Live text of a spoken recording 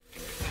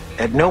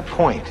At no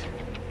point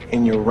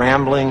in your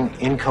rambling,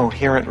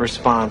 incoherent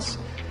response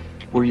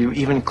were you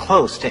even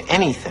close to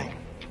anything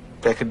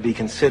that could be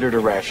considered a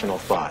rational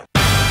thought.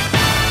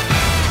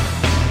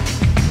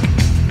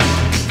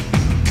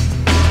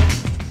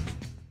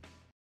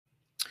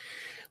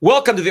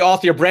 Welcome to the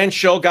Author Your Brand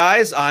Show,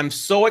 guys. I'm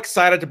so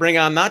excited to bring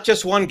on not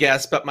just one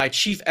guest, but my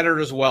chief editor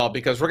as well,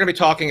 because we're going to be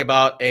talking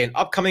about an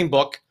upcoming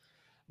book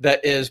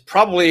that is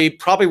probably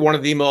one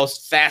of the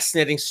most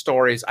fascinating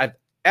stories I've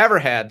ever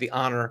had the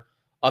honor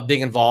of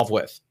being involved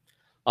with.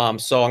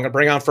 So I'm going to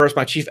bring on first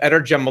my chief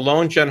editor, Jen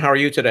Malone. Jen, how are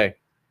you today?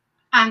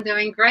 I'm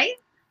doing great.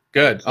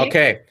 Good.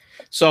 Okay.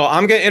 So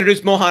I'm going to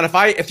introduce Mohan.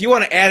 If you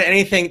want to add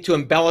anything to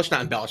not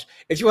embellish,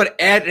 if you want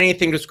to add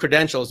anything to his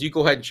credentials, you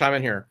go ahead and chime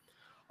in here.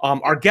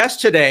 Our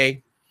guest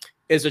today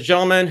is a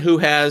gentleman who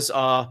has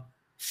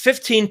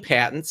 15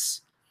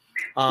 patents.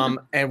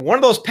 And one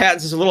of those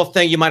patents is a little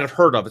thing you might have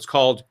heard of. It's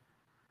called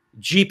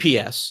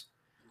GPS.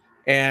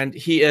 And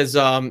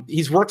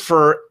he's worked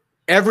for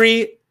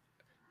every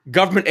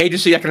government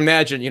agency I can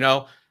imagine,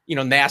 NASA,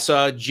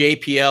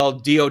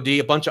 JPL, DOD,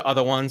 a bunch of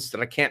other ones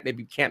that I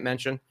can't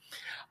mention.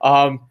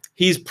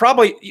 He's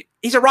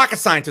a rocket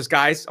scientist,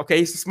 guys. Okay.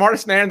 He's the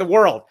smartest man in the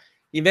world.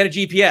 He invented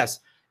GPS.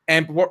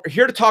 And we're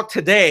here to talk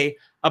today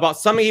about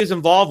something he was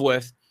involved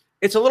with.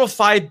 It's a little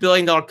 $5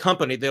 billion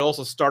company that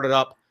also started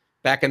up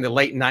back in the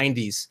late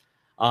 90s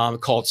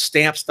called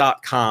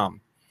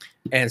Stamps.com.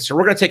 And so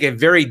we're going to take a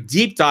very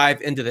deep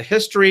dive into the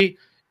history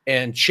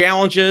and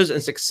challenges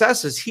and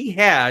successes he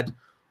had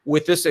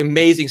with this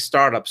amazing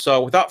startup.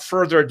 So without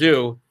further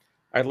ado,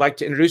 I'd like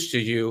to introduce to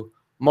you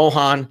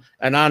Mohan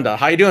Ananda.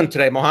 How are you doing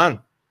today, Mohan?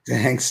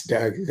 Thanks,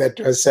 Doug. That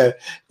was a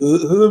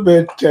little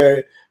bit,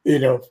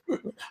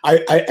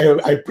 I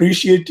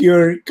appreciate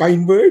your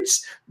kind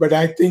words, but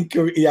I think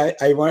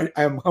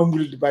I'm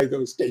humbled by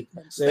those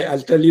statements.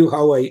 I'll tell you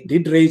how I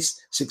did raise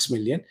 $6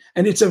 million,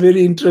 and it's a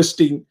very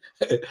interesting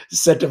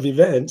set of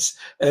events,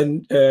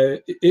 and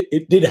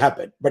it did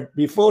happen. But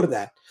before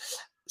that,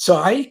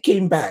 so we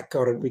came back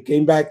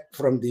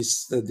from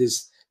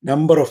this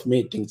number of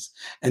meetings,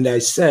 and I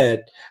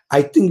said,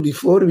 I think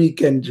before we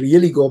can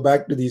really go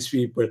back to these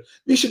people,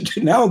 we should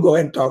now go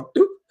and talk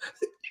to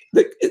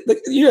the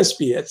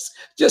USPS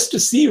just to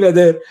see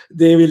whether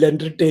they will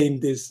entertain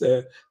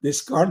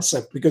this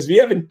concept, because we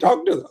haven't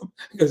talked to them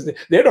because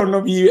they don't know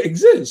we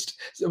exist.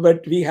 So,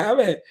 but we have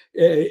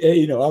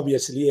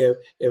obviously a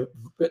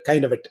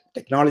kind of a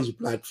technology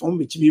platform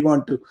which we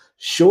want to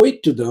show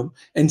it to them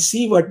and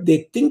see what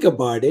they think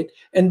about it,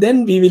 and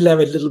then we will have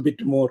a little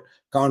bit more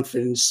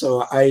confidence.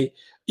 So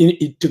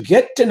to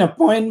get an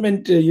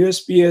appointment to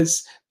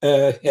USPS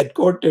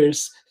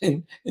headquarters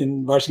in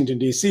Washington,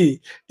 D.C.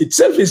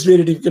 itself is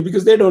very difficult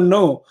because they don't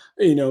know,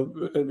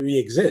 we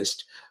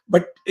exist.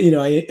 But,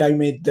 I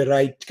made the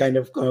right kind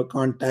of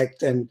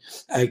contact, and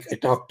I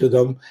talked to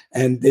them,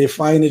 and they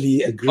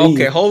finally agreed.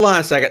 Okay, hold on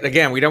a second.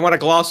 Again, we don't want to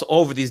gloss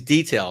over these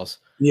details.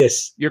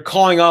 Yes. You're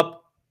calling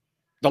up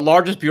the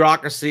largest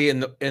bureaucracy in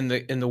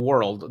the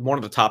world, one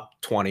of the top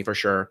 20 for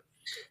sure.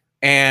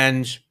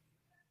 And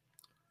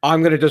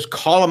I'm going to just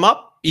call them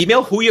up,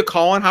 email who you're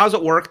calling, how does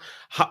it work,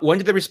 when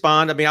did they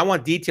respond? I mean, I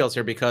want details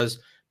here because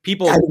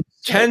people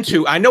tend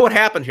to, I know what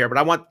happened here, but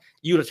I want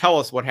you to tell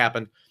us what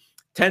happened.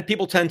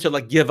 People tend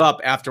to give up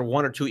after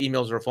one or two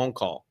emails or a phone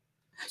call.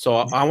 So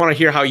I want to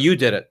hear how you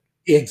did it.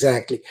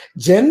 Exactly.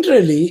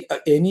 Generally,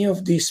 any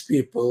of these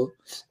people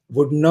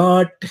would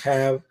not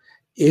have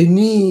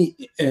any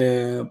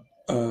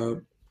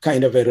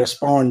kind of a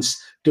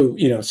response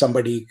to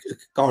somebody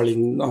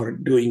calling or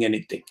doing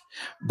anything.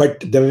 But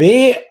the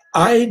way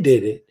I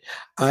did it,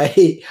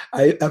 I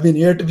mean,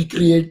 you have to be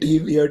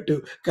creative. You have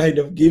to kind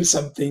of give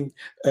something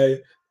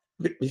to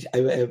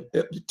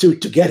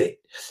get it.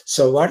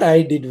 So what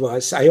I did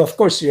was, of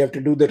course, you have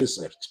to do the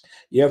research.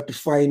 You have to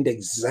find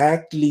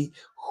exactly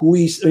who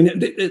is.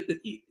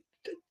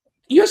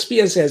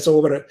 USPS has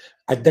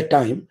at the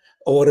time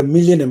over 1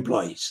 million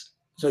employees.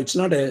 So it's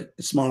not a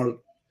small.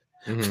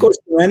 Mm-hmm. Of course,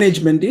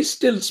 management is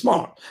still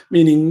small,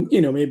 meaning,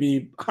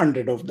 maybe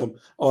 100 of them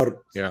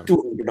or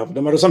 200 of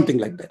them or something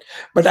like that.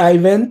 But I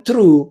went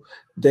through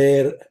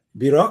their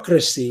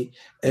bureaucracy,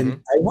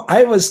 and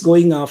I was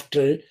going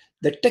after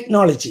the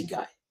technology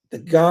guy, the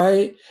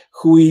guy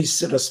who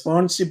is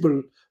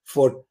responsible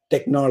for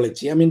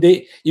technology. I mean,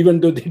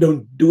 even though they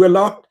don't do a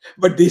lot,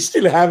 but they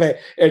still have a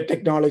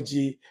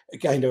technology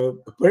kind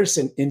of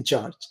person in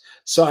charge.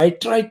 So I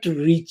tried to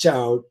reach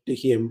out to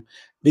him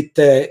with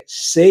the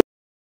saying,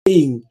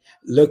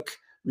 look,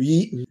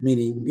 we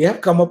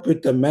have come up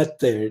with a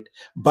method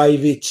by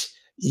which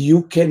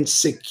you can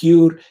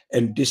secure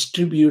and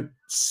distribute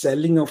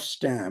selling of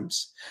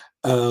stamps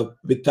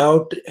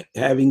without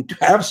having to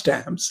have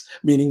stamps,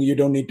 meaning you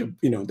don't need to,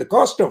 the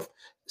cost of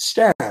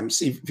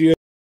stamps, if you're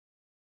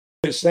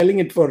selling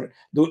it for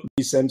 20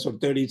 cents or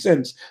 30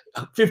 cents,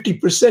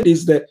 50%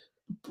 is the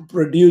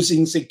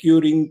producing,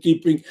 securing,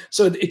 keeping.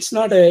 So it's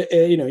not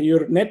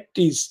your net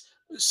is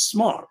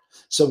small.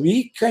 So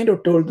we kind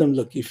of told them,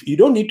 look, if you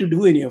don't need to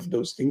do any of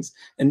those things,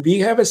 and we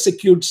have a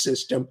secured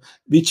system,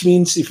 which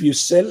means if you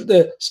sell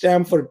the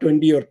stamp for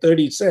 20 or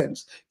 30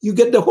 cents, you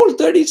get the whole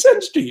 30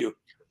 cents to you.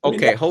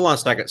 Okay, hold on a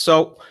second.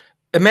 So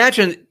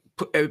imagine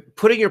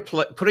putting your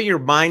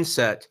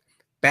mindset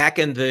back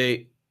in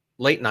the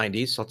late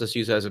 90s. I'll just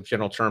use that as a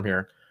general term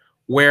here,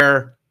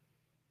 where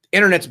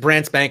internet's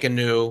brand spanking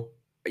new,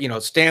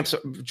 stamps,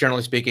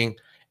 generally speaking.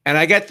 And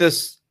I get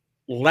this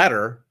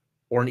letter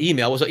or an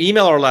email. Was it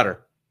email or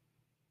letter?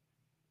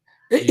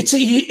 It's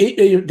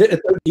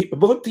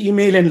both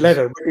email and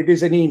letter, but it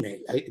is an email.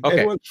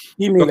 Okay.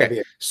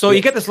 Okay. So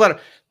you get this letter.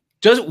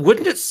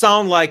 Wouldn't it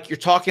sound like you're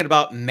talking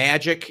about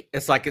magic?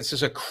 It's like it's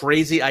just a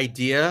crazy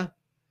idea.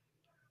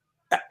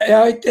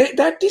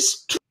 That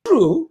is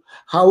true.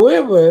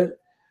 However,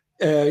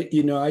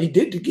 I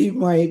did give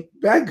my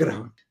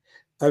background.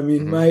 I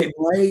mean, my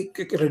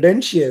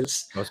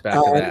credentials. Goes back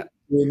to that.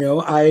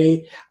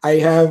 I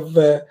have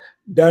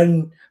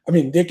done. I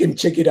mean, they can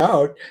check it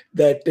out.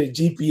 That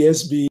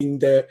GPS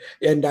being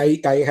and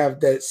I have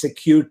the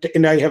security,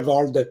 and I have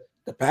all the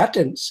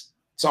patents.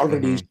 It's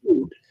already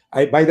issued.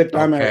 By the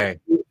time I have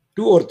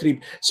 2 or 3,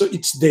 so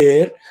it's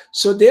there.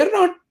 So they're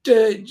not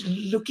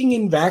looking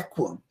in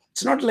vacuum.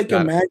 It's not like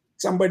a magic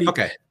somebody.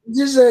 Okay.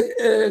 This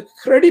is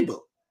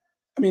credible.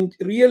 I mean,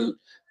 real.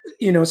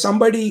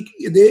 Somebody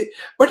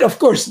but of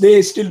course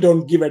they still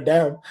don't give a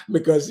damn,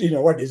 because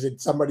what is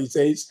it somebody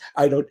says,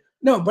 I don't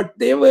know, but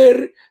they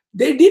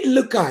did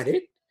look at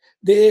it.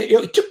 They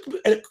took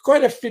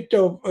quite a bit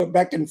of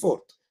back and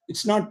forth.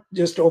 It's not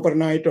just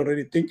overnight or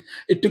anything.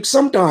 It took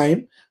some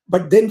time,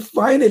 but then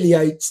finally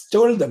I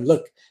told them,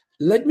 look,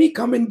 let me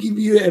come and give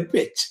you a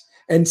pitch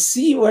and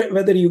see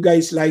whether you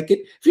guys like it.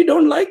 If you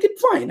don't like it,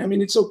 fine. I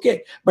mean, it's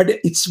okay, but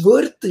it's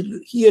worth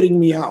hearing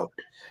me out.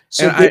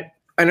 So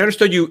I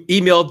understood you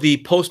emailed the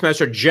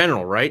Postmaster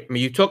General, right? I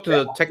mean, you talked to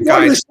the tech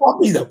guys.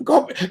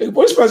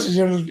 Postmaster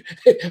General.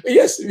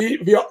 Yes, we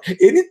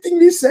anything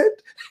we send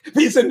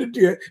it to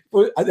you.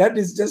 That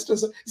is just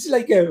it's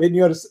like when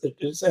you're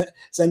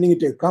sending it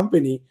to a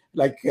company,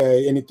 like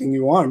anything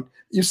you want,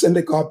 you send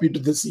a copy to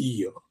the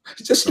CEO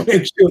just to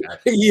make sure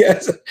he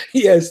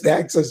has the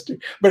access to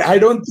it. But I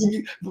don't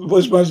think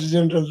Postmaster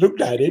General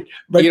looked at it.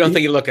 But you don't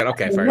think he looked at it?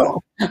 Okay, fair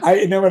enough.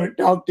 I never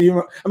talked to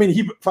him. I mean,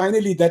 he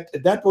finally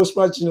that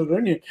Postmaster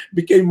General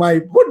became my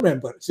board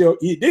member. So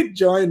he did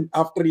join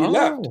after he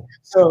left.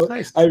 So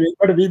nice.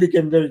 But we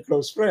became very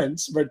close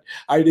friends. But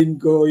I didn't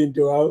go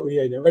into how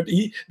But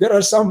there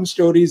are some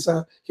stories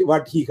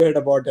what he heard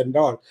about and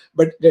all.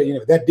 But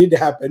that did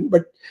happen.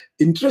 But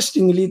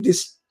interestingly,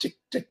 this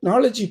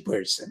technology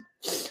person.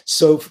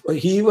 So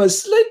he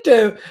was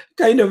like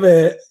kind of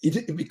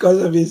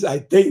because of his, I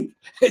think,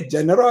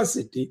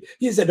 generosity.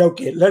 He said,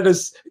 okay, let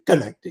us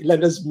connect,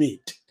 let us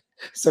meet.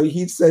 So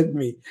he sent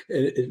me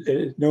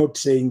a note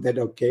saying that,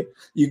 okay,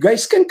 you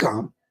guys can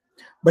come,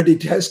 but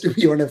it has to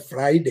be on a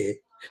Friday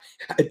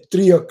at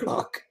 3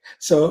 o'clock.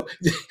 So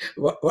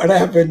what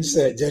happens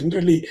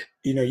generally,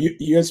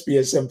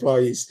 USPS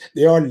employees,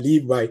 they all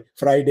leave by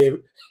Friday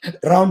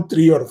around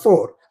 3 or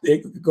 4. They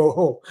could go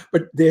home,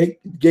 but they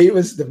gave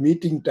us the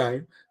meeting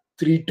time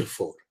 3 to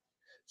 4.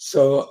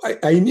 So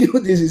I knew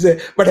this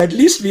is but at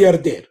least we are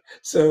there.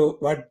 So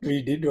what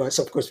we did was,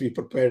 of course, we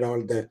prepared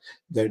all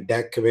the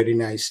deck very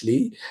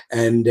nicely,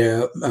 and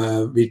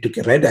we took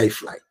a red-eye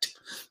flight.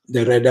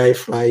 The red-eye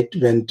flight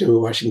went to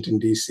Washington,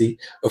 D.C.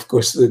 Of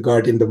course, we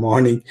got in the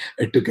morning,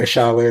 I took a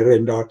shower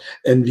and all,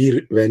 and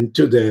we went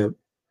to the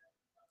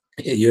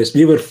US.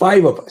 We were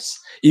 5 of us,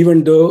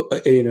 even though,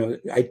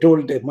 I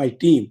told my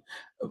team,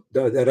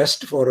 the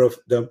rest 4 of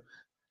them,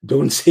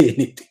 don't say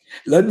anything.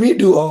 Let me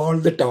do all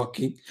the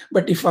talking.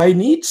 But if I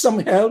need some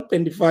help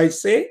and if I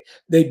say,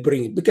 they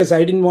bring it, because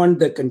I didn't want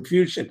the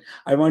confusion.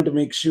 I want to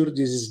make sure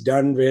this is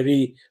done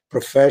very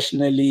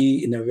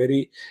professionally, in a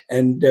very,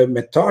 and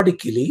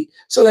methodically.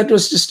 So that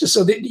was just,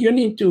 so that you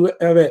need to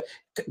have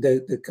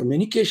the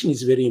communication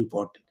is very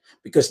important,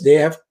 because they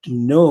have to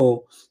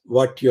know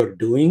what you're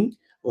doing,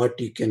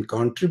 what you can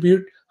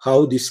contribute,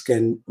 how this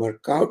can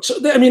work out. So,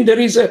 there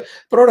is a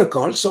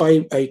protocol. So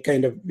I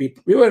kind of, we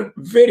were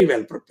very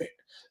well prepared.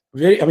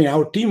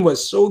 Our team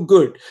was so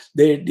good.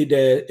 They did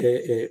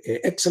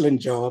a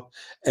excellent job.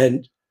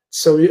 And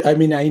so, I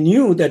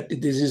knew that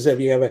this is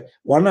we have a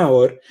 1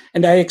 hour,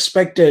 and I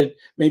expected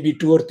maybe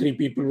 2 or 3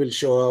 people will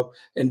show up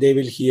and they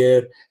will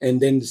hear and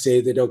then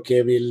say that,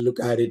 okay, we'll look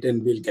at it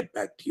and we'll get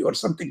back to you, or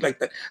something like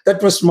that.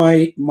 That was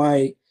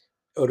my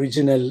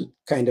original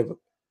kind of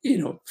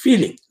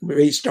feeling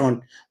based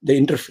on the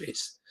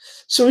interface.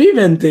 So we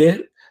went there,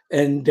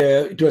 and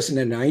it was in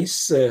a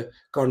nice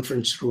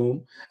conference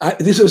room.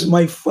 This was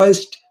my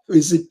first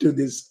visit to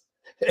this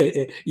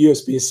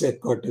USPS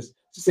headquarters.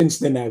 Since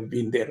then, I've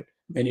been there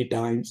many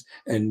times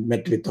and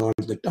met with all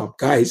the top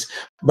guys.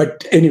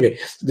 But anyway,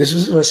 this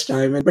was the first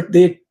time. But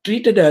they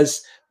treated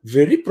us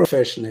very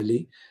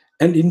professionally.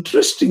 And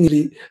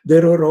interestingly,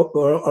 there were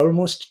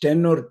almost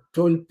 10 or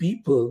 12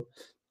 people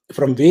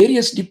from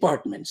various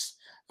departments.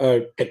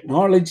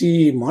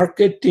 technology,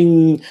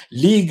 marketing,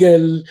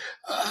 legal,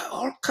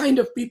 all kind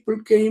of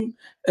people came,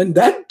 and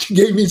that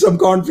gave me some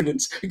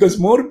confidence because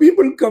more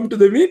people come to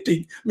the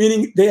meeting,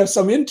 meaning they have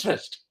some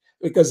interest.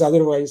 Because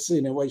otherwise,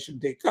 why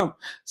should they come?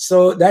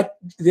 So that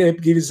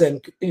gives them,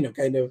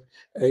 kind of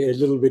a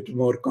little bit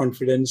more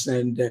confidence.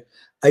 And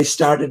I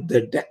started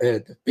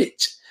the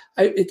pitch.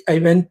 I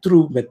went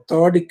through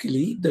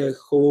methodically the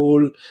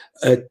whole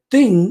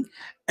thing,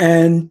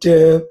 and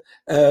the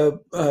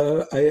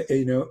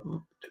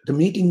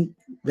meeting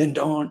went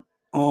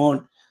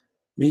on.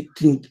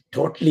 Meeting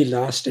totally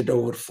lasted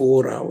over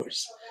 4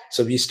 hours.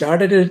 So we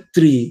started at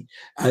 3.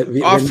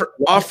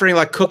 Offering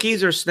like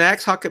cookies or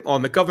snacks? How come? Oh,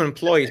 the government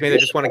employees, maybe they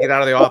just want to get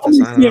out of the office.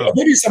 I don't know.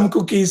 There is some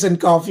cookies and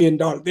coffee and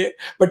all there,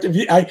 but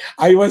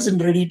I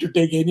wasn't ready to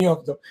take any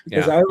of them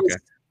because I was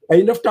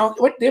kind of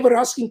talking. But they were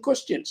asking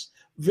questions,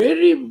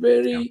 very,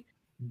 very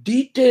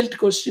detailed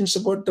questions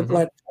about the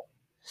platform.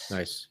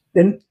 Nice.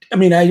 Then,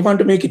 I want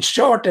to make it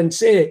short and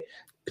say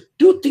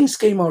 2 things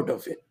came out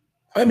of it.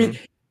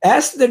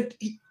 As the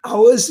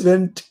hours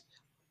went,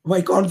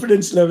 my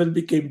confidence level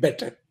became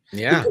better.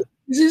 Yeah.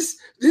 Because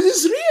this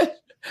is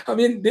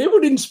real. They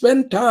wouldn't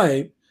spend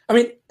time.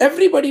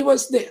 Everybody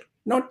was there.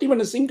 Not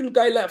even a single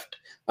guy left.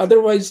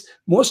 Otherwise,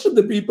 most of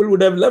the people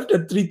would have left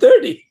at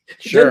 3:30.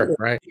 Sure, then,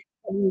 right.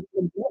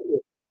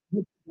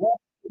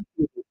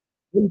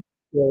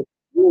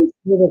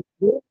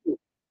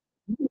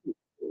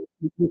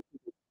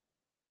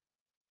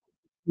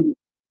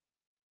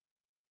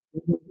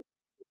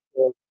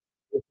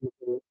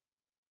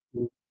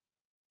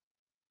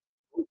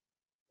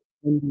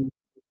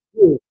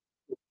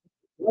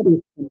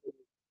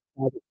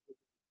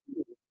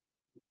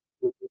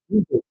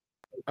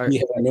 We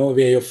have no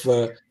way of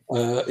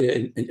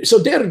so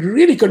they're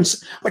really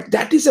concerned. But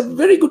that is a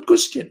very good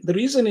question. The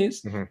reason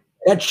is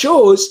that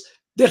shows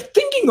they're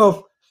thinking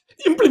of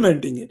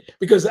implementing it,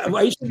 because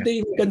why should they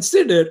even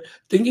consider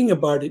thinking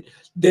about it?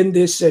 Then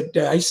they said,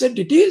 I said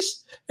it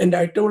is, and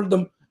I told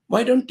them,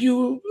 why don't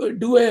you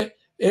do a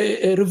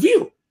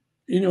review?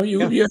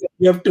 You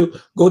have to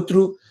go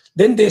through.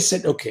 Then they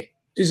said, okay,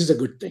 this is a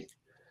good thing.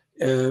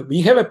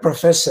 We have a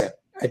professor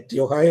at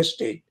the Ohio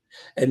State,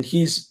 and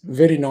he's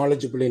very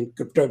knowledgeable in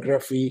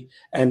cryptography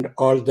and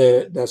all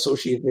the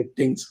associated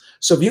things.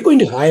 So we're going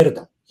to hire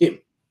him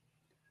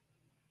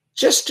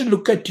just to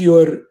look at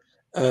your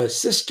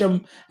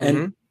system.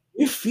 And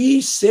if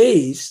he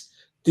says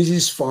this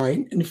is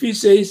fine, and if he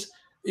says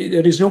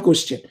there is no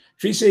question,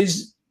 if he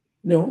says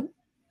no,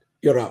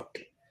 you're out.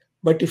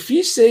 But if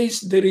he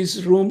says there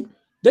is room,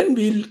 then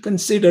we'll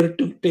consider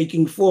to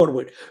taking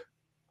forward.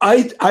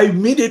 I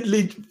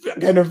immediately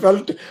kind of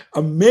felt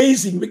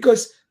amazing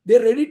because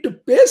they're ready to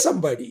pay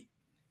somebody.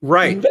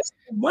 Right. Invest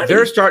money.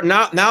 They're starting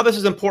now. This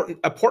is an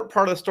important part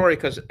of the story,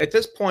 because at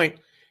this point,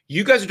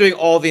 you guys are doing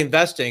all the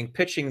investing,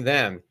 pitching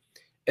them.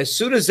 As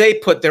soon as they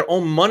put their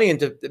own money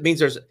into it, means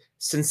there's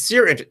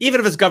sincere interest, even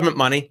if it's government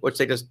money, which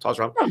they just toss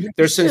around.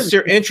 There's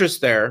sincere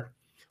interest there.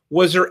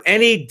 Was there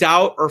any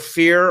doubt or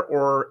fear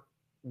or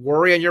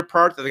worry on your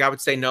part that the guy would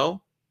say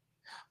no?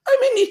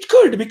 It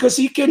could, because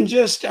he can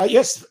just,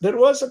 yes, there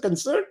was a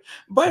concern.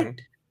 But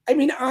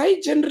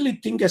I generally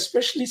think,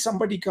 especially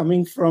somebody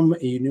coming from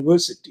a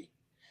university,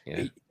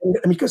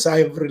 because I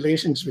have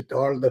relations with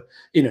all the,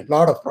 a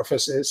lot of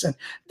professors, and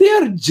they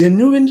are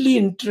genuinely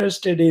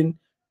interested in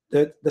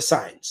the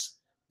science,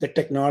 the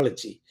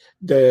technology,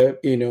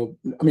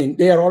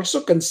 they are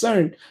also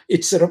concerned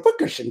it's a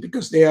repercussion,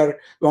 because they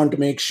want to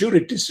make sure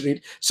it is real.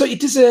 So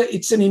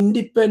it's an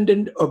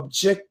independent,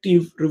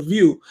 objective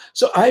review.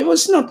 So I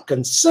was not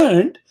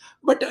concerned,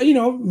 but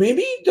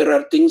maybe there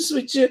are things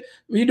which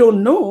we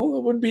don't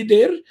know would be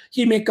there.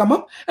 He may come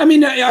up.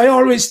 I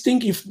always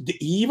think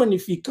even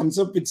if he comes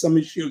up with some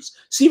issues,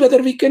 see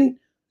whether we can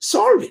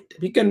solve it.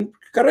 We can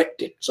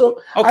correct it. So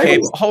okay,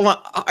 hold on.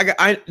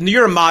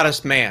 You're a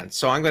modest man,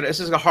 so this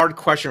is a hard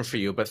question for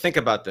you, but think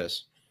about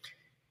this.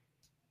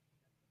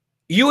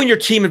 You and your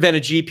team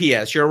invented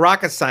GPS. You're a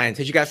rocket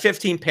scientist. You got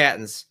 15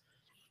 patents.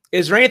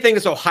 Is there anything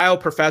this Ohio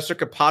professor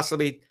could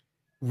possibly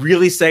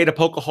really say to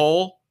poke a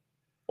hole?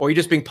 Or are you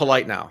just being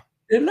polite now?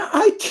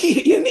 I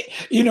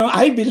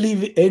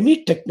believe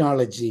any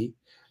technology,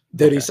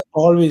 there is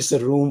always a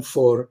room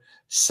for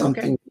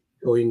something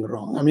going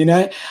wrong.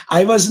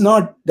 I was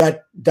not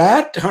that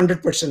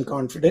 100%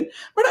 confident,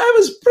 but I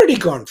was pretty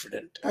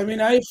confident.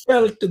 I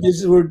felt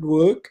this would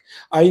work.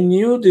 I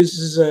knew this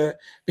is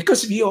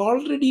because we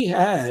already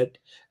had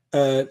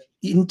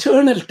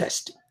internal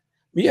testing.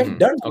 We have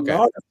done a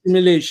lot of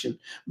simulation.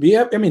 We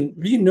have,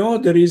 we know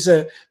there is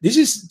this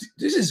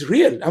is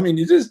real.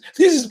 This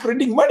is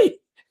printing money.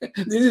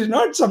 This is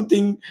not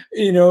something,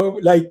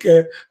 like,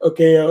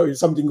 if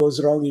something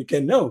goes wrong, you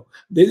can know.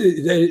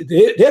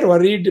 They're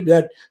worried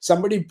that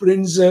somebody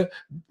prints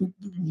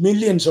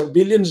millions or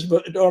billions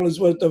of dollars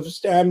worth of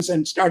stamps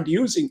and start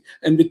using,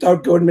 and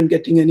without government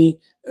getting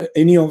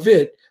any of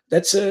it.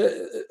 That's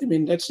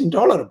that's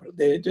intolerable.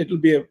 It'll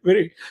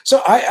be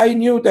so I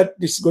knew that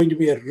this is going to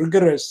be a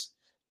rigorous.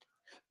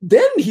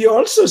 Then he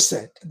also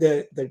said,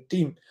 the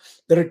team,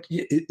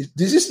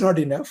 this is not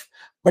enough,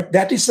 but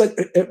that is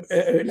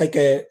like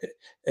a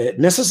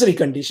necessary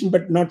condition,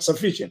 but not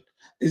sufficient.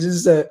 This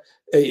is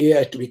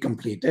to be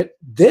completed.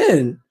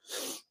 Then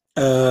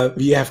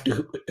we have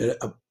to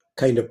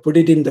kind of put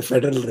it in the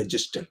Federal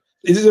Register.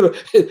 This is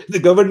the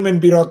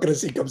government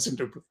bureaucracy comes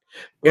into play.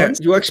 Yeah,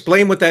 you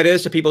explain what that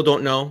is to people who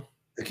don't know.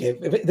 Okay,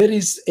 if there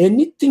is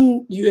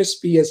anything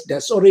USPS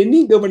does or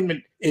any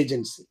government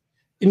agency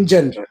in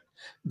general,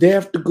 they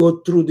have to go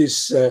through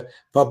this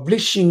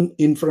publishing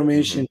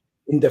information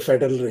in the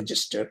Federal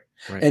Register,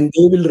 and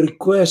they will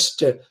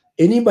request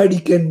anybody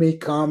can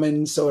make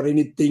comments or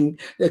anything,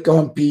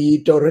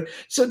 compete, or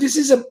so. This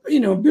is a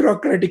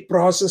bureaucratic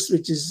process,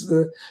 which is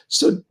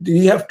so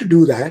we have to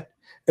do that.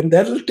 And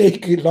that will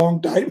take a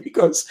long time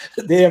because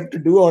they have to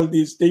do all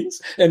these things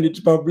and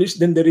it's published.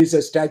 Then there is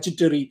a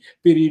statutory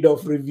period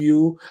of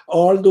review.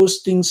 All those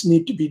things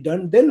need to be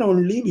done. Then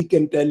only we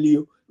can tell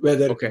you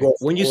whether. Okay.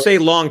 When you say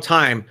long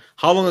time,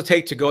 how long does it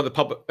take to go to the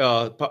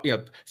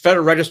public,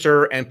 Federal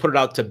Register and put it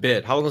out to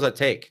bid? How long does that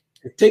take?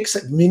 It takes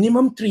a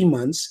minimum 3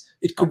 months.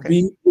 It could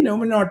be,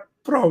 not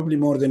probably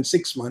more than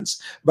 6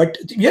 months, but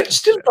we are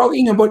still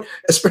talking about,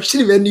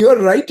 especially when you are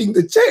writing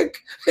the check,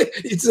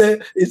 it's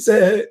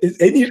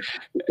any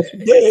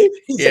day.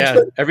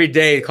 Every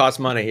day it costs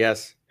money.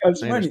 Yes, I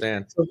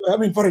understand. So, I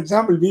mean, for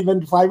example, we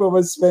went 5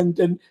 hours, went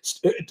to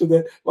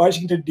the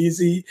Washington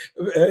DC,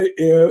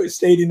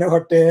 stayed in a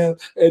hotel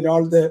and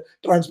all the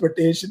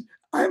transportation.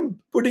 I'm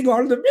putting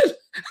all the bill.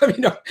 I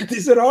mean,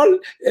 these are all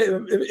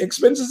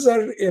expenses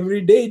are every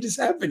day it is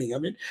happening. I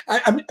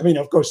mean,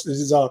 of course, this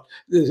is all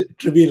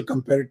trivial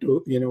compared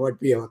to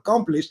what we have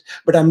accomplished.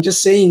 But I'm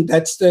just saying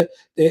that's the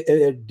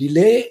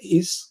delay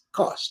is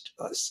cost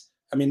us.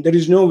 I mean, there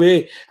is no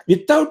way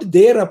without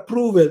their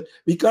approval,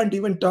 we can't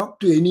even talk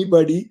to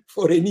anybody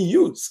for any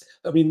use.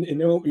 I mean,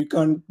 we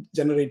can't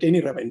generate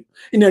any revenue.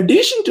 In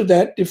addition to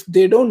that, if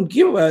they don't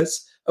give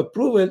us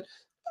approval,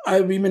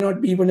 we may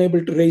not be even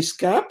able to raise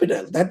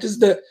capital. That is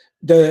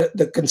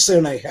the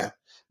concern I have.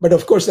 But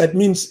of course, that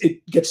means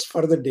it gets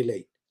further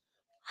delayed.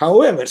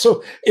 However,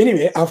 so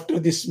anyway, after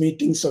this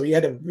meeting, so we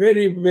had a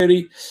very,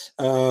 very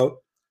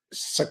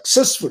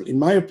successful, in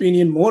my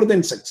opinion, more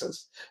than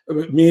success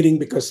meeting,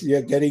 because we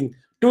are getting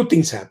 2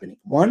 things happening.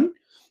 One,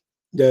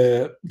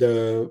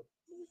 the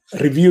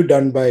review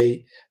done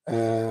by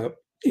a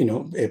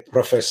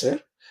professor.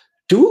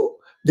 2,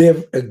 they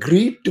have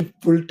agreed to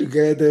pull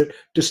together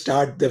to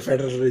start the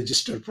Federal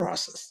Register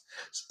process.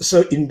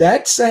 So in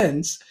that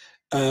sense,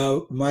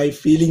 my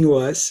feeling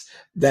was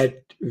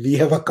that we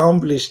have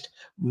accomplished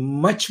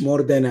much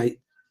more than I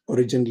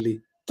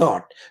originally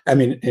thought. I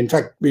mean, in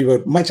fact, we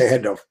were much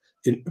ahead of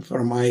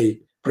for my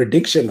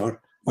prediction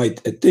or my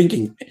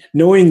thinking,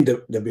 knowing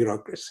the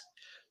bureaucracy.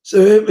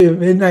 So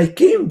when I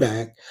came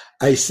back,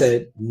 I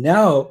said,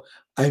 now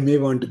I may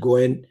want to go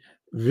and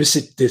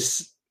visit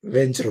this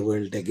venture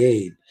world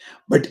again.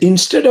 But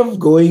instead of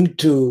going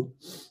to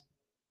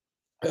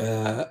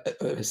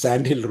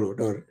Sand Hill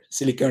Road or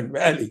Silicon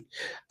Valley,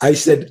 I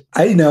said,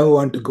 I now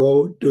want to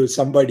go to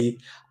somebody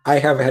I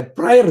have had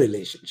prior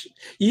relationship.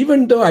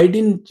 Even though I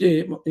didn't,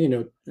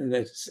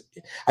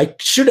 I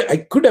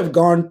could have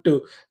gone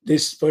to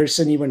this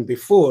person even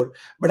before,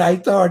 but I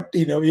thought,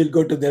 we'll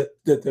go to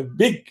the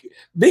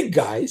big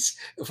guys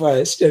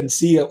first and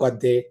see what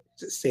they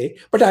say.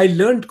 But I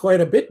learned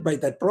quite a bit by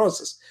that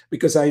process,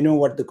 because I know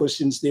what the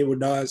questions they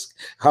would ask,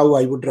 how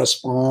I would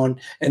respond,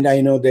 and I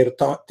know their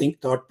thought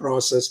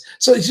process.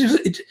 So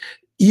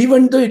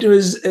even though it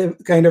was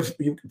kind of,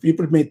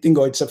 people may think,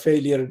 oh, it's a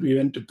failure, we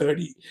went to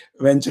 30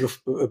 venture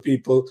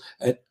people,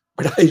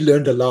 but I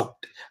learned a lot.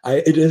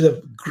 It is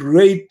a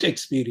great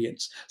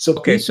experience. So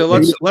okay, so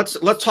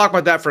let's talk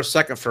about that for a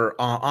second for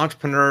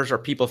entrepreneurs or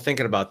people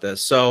thinking about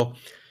this. So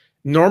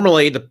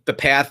normally the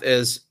path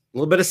is a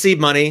little bit of seed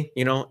money,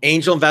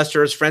 angel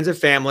investors, friends and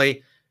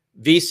family,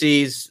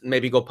 VCs,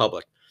 maybe go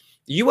public.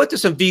 You went to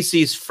some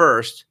VCs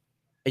first,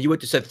 and you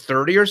went to said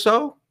 30 or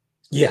so.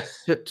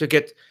 Yes. To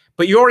get,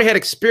 but you already had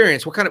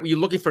experience. What kind of, were you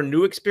looking for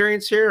new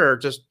experience here, or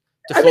just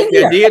to float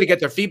the idea to get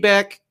their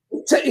feedback?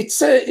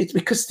 It's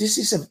because this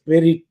is a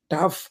very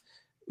tough.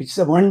 It's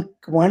a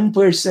one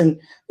person.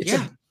 It's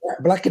a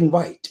black and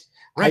white.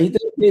 Right. Either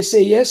they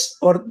say yes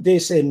or they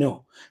say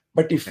no.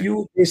 But if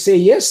they say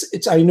yes,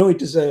 I know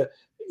it is a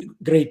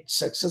great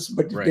success.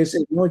 But if they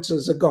say no, it's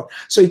a gone.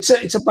 So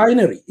it's a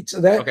binary.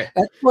 That's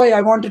why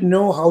I want to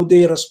know how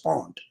they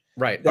respond.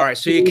 Right. All right.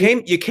 So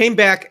you came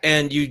back,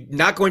 and you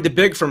not going to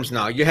big firms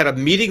now. You had a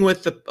meeting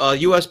with the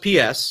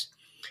USPS,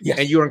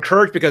 and you were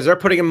encouraged because they're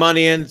putting in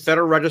money in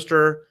Federal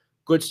Register,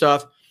 good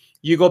stuff.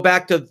 You go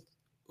back to,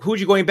 who'd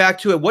you going back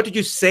to, and what did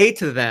you say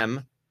to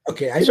them?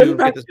 Okay, I went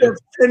back to a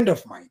friend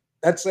of mine.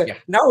 That's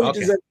now it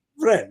is a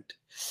friend.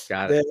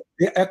 Got it.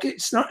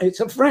 It's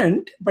a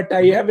friend, but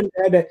I haven't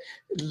had a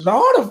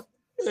lot of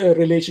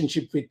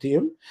relationship with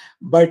him.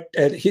 But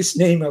his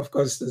name, of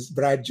course, is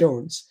Brad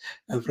Jones.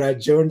 Brad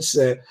Jones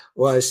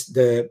was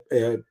the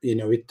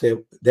with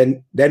the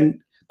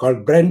then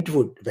called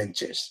Brentwood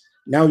Ventures.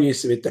 Now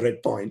he's with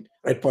Red Point.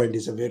 Red Point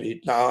is a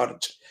very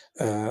large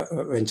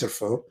venture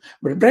firm.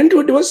 But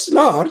Brentwood was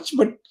large,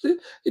 but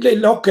a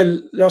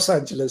local Los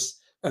Angeles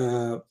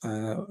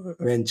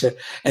venture.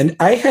 And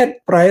I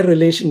had prior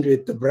relation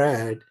with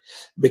Brad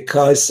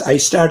because I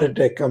started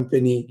a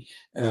company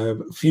a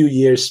few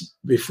years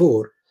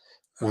before,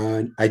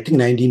 I think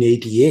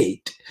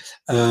 1988.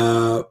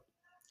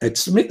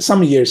 It's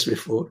some years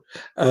before,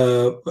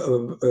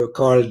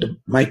 called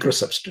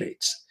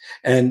microsubstrates.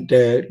 And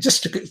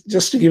just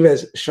to give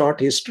a short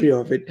history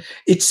of it,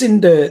 it's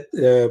in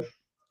the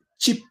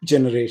chip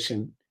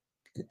generation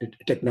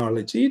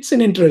technology. It's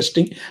an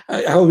interesting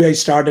how I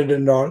started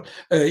and all.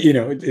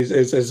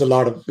 There's a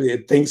lot of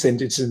things,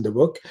 and it's in the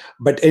book.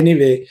 But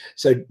anyway,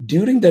 so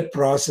during that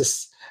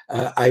process,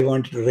 I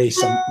wanted to raise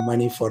some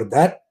money for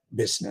that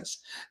business.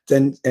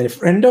 Then a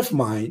friend of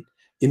mine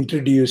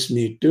introduced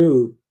me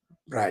to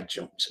Brad.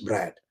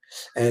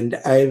 And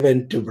I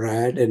went to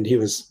Brad, and he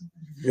was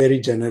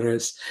very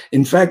generous.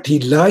 In fact, he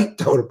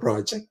liked our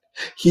project.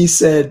 He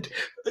said,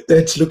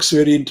 that looks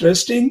very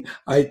interesting.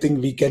 I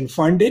think we can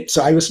fund it.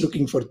 So I was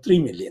looking for 3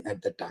 million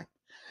at the time.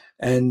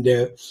 And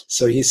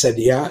so he said,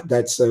 yeah,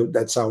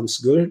 that sounds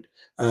good.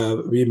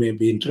 We may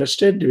be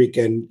interested. We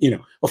can,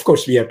 of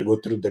course, we have to go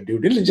through the due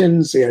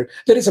diligence here.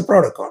 There is a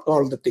protocol.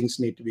 All the things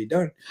need to be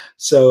done.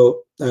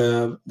 So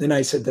then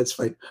I said, that's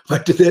fine.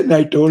 But then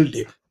I told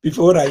him,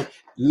 before I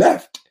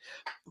left,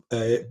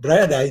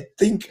 Brad, I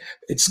think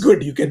it's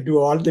good. You can do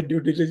all the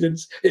due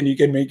diligence and you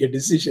can make a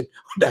decision.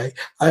 But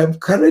I am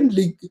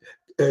currently,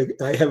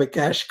 I have a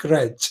cash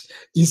crunch.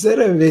 Is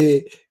there a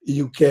way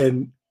you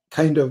can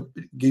kind of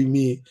give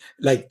me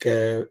like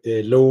a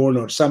loan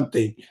or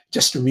something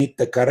just to meet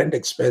the current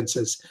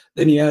expenses?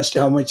 Then he asked,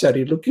 how much are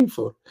you looking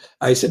for?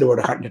 I said, about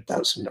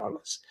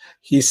 $100,000.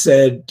 He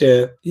said,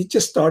 he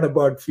just thought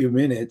about a few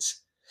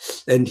minutes.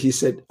 And he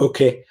said,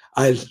 okay,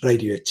 I'll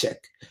write you a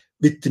check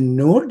with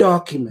no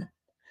document.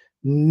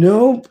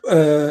 No,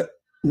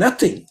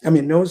 nothing. I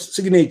mean, no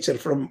signature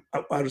from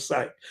our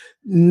side.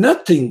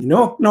 Nothing,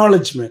 no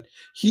acknowledgement.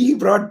 He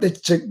brought the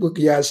checkbook.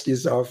 He asked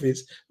his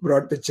office,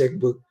 brought the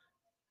checkbook,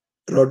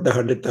 wrote the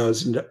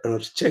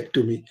 $100,000 check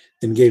to me,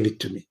 and gave it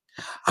to me.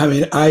 I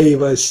mean, I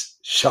was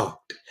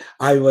shocked.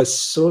 I was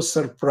so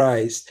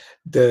surprised.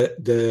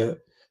 The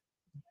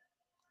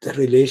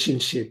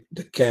relationship,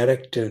 the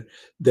character,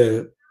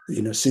 the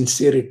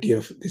sincerity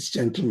of this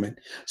gentleman.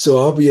 So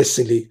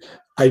obviously,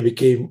 I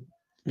became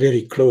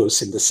very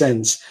close in the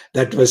sense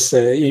that was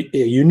a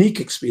unique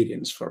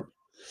experience for me.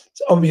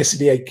 So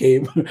obviously I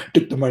came,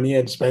 took the money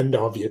and spent,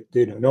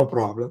 obviously, no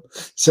problem.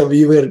 So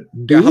we were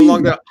doing. How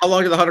long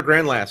did the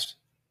 $100,000 last?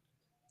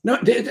 No,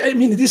 I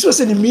mean, this was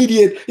an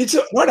immediate, it's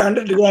not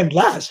 $100,000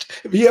 last.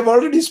 We have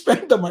already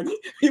spent the money.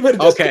 We were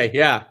just okay,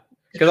 yeah.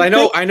 Because I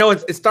know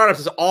it's startups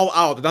is all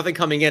out, there's nothing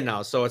coming in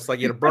now. So it's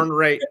like a burn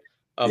rate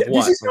of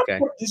what?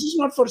 This is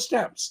not for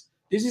stamps.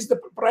 This is the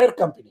prior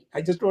company.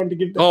 I just want to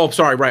give them. Oh,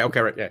 sorry. Right. Okay.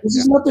 Right. Yeah.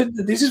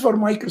 This is for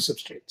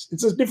microsubstrates.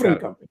 It's a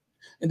different company.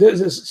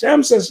 And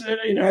Sam says,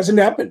 hasn't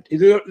happened. It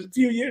was a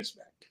few years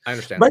back. I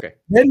understand. But okay.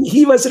 Then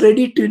he was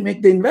ready to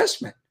make the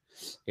investment.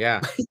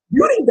 Yeah.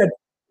 During that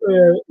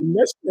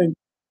investment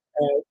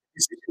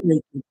decision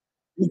making,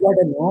 we got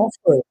an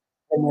offer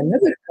from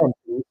another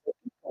company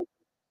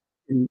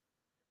in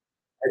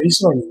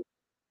Arizona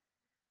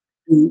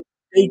to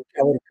take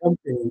our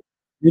company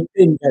with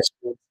the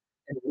investment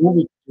and move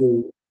it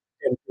to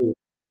Temple.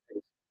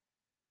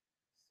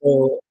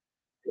 So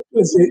it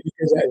was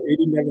because we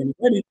didn't have any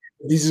money.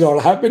 This is all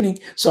happening.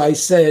 So I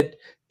said,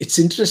 it's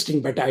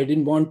interesting, but I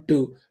didn't want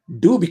to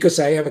do because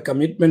I have a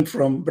commitment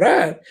from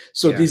Brad.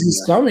 So this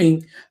is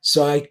coming.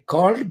 So I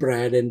called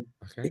Brad and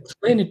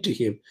explained it to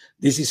him.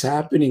 This is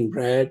happening,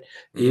 Brad.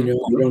 I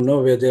don't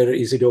know whether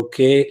is it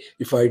okay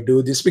if I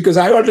do this because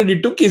I already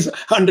took his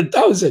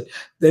 100,000.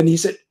 Then he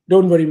said,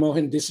 don't worry,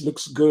 Mohan, this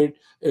looks good.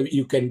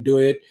 You can do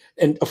it.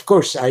 And of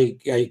course, I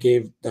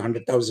gave the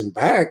 100,000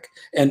 back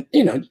and,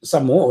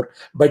 some more.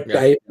 But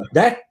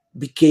that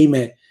became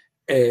a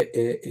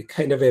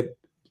kind of a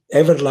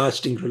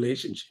everlasting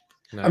relationship.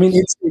 Nice. I mean,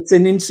 it's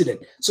an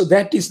incident. So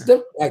that is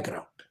the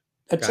background.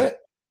 That's it.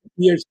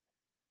 Years.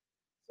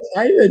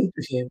 I went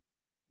to him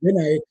when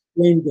I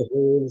explained the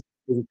whole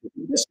thing to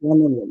him, just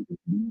one-on-one,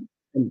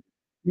 and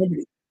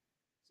nobody.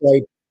 So I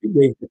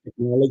gave the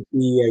technology,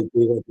 I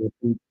gave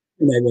everything,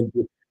 and I went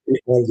to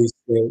all these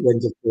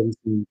venture firms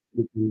in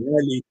Silicon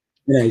Valley.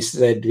 And I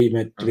said we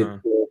met with.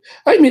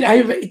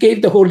 I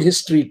gave the whole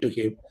history to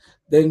him.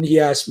 Then he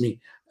asked me,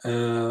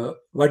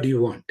 "What do you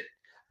want?"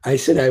 I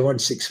said, "I want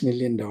 $6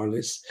 million.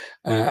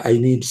 I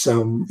need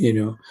some."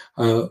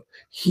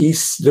 He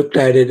looked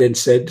at it and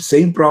said,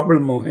 "Same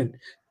problem, Mohan.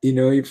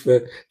 If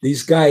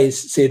these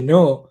guys say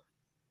no,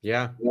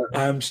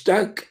 I'm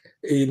stuck.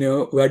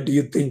 What do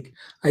you think?"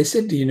 I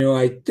said,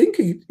 I think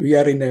we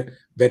are in a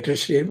better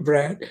shape,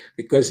 Brad,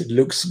 because it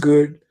looks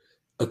good.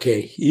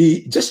 Okay.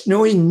 He just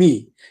knowing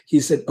me, he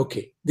said,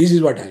 okay, this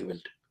is what I will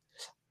do.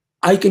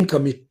 I can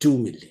commit 2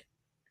 million.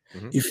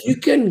 If you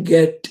can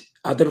get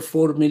other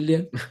 4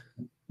 million,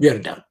 we are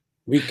done.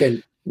 We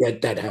can Yeah,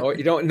 that Oh, happened.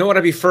 you don't know what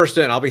to be first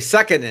in. I'll be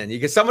second in. You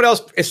get someone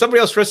else. If somebody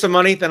else risks some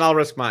money, then I'll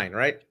risk mine,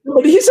 right?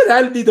 But he said,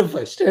 I'll be the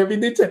first. I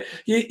mean,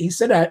 he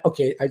said,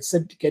 okay. I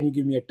said, can you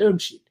give me a term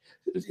sheet?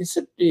 He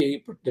said, he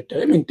put the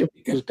term in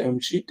typical term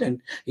sheet, and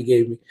he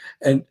gave me.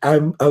 And I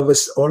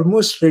was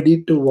almost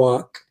ready to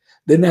walk.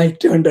 Then I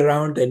turned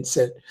around and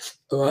said,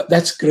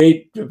 that's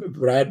great,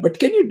 Brad, but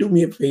can you do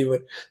me a favor?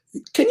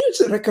 Can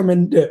you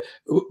recommend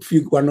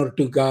one or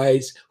two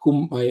guys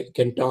whom I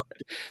can talk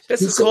to?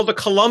 This He is said, called the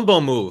Columbo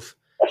move.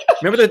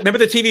 Remember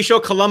the TV show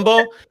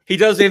Columbo? He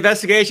does the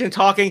investigation,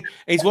 talking,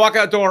 and he's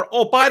walking out the door.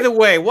 Oh, by the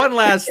way, one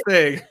last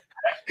thing.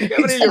 You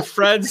have any of your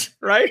friends,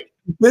 right?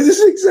 this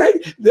is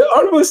exactly, they're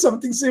almost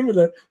something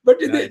similar, but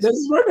Nice. this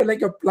is not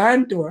like a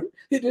planned one.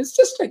 It is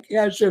just a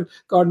casual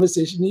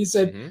conversation. He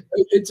said,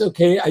 it's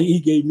okay. He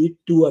gave me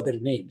two other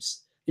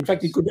names. In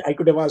fact, I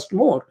could have asked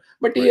more,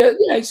 but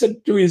I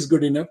said two is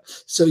good enough.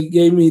 So he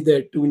gave me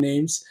the two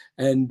names,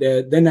 and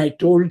then I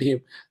told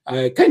him,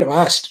 I kind of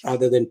asked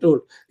rather than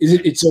told,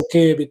 it's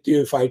okay with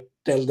you if I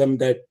tell them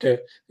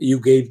that you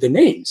gave the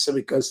names? So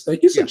because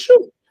he said,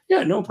 sure,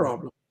 yeah, no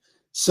problem.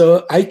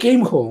 So I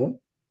came home.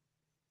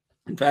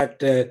 In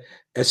fact,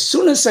 as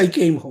soon as I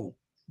came home,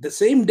 the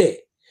same day,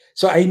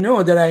 so I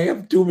know that I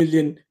have 2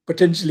 million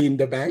potentially in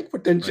the bank,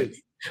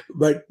 potentially. Right.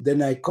 But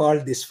then I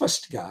called this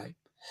first guy,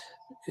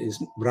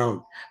 is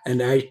Brown,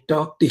 and I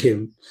talked to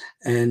him,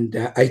 and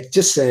I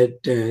just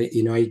said,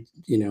 Brad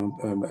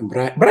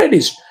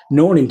is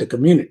known in the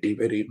community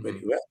very,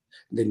 very well.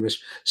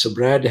 So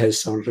Brad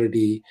has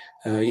already,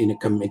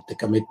 commit the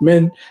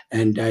commitment,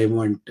 and I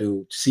want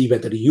to see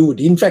whether you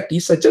would. In fact, he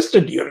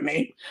suggested your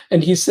name,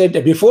 and he said,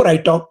 before I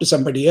talk to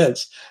somebody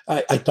else,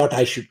 I thought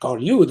I should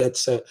call you.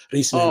 That's a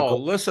reason. Oh,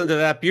 listen to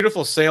that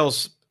beautiful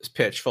sales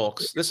pitch,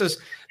 folks. This is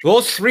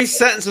those 3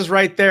 sentences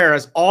right there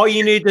is all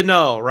you need to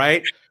know,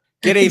 right?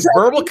 Get a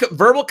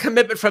verbal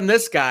commitment from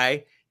this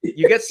guy.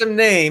 You get some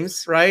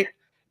names, right?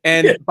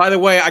 And by the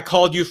way, I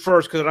called you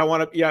first because I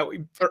want to. Yeah.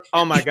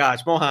 Oh my gosh,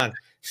 Mohan.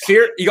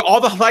 Fear. You got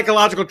all the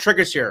psychological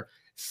triggers here.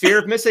 Fear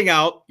of missing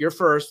out. You're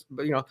first,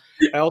 but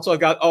I also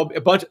got a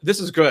bunch.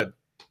 This is good.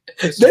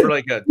 This is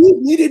really good. He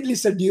immediately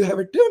said, "Do you have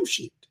a term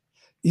sheet?"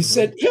 He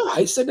said, "Yeah."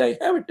 I said, "I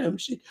have a term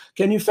sheet.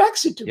 Can you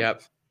fax it to me?"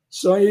 Yep.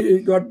 So I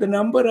got the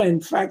number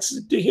and faxed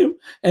it to him.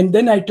 And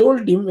then I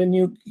told him, when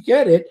you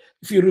get it,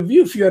 if you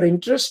review, if you are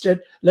interested,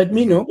 let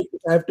me know, because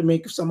I have to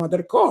make some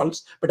other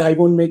calls, but I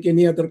won't make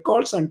any other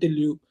calls until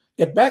you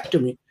get back to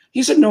me.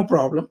 He said, no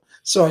problem.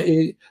 So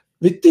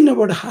within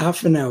about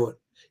half an hour,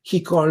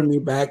 he called me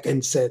back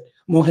and said,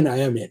 Mohan, I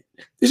am in.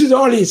 This is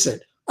all he said.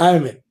 I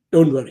am in.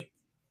 Don't worry.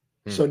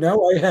 So now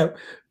I have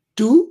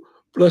 2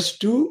 +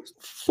 2,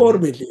 4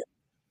 million.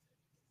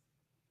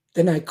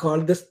 Then I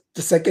called the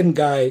second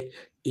guy.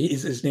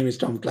 His name is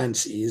Tom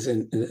Clancy. He's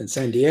in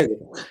San Diego.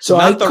 So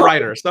not the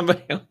writer,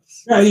 somebody else.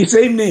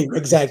 Same name,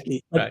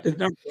 exactly. But right.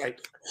 Not right.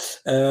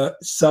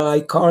 So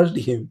I called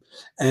him,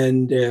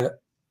 and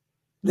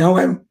now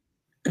I'm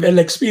well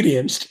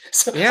experienced.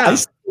 So I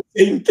said the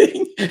same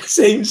thing,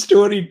 same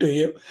story to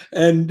him.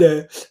 And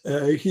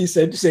he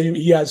said,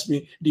 he asked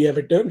me, do you have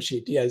a term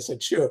sheet? Yeah, I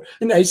said, sure.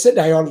 And I said,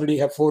 I already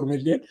have 4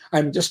 million.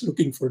 I'm just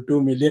looking for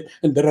 2 million.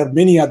 And there are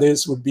many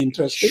others who would be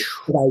interested.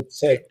 But I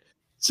said,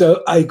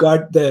 so I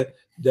got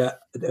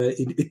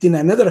within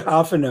another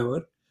half an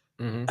hour,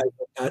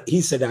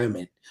 he said, I'm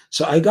in.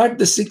 So I got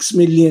the 6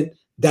 million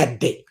that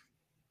day.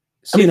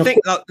 So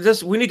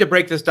we need to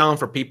break this down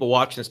for people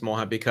watching this,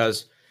 Mohan,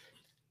 because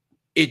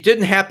it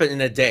didn't happen in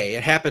a day.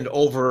 It happened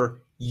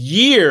over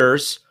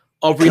years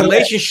of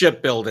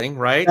relationship building,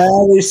 right?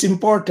 It's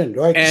important,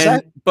 right?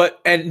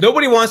 And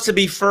nobody wants to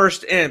be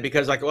first in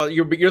because,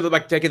 you're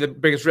like taking the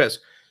biggest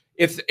risk.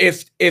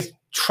 If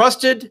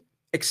trusted,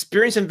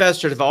 experienced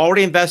investors have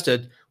already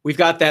invested, we've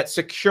got that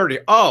security.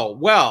 Oh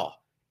well,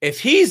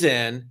 if he's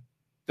in,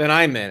 then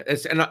I'm in.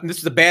 And this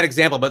is a bad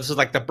example, but this is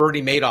like the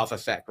Bernie Madoff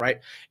effect, right?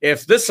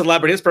 If this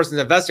celebrity, this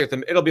person's investing with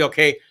them, it'll be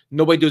okay.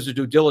 Nobody does the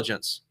due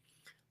diligence.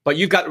 But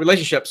you've got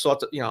relationships, so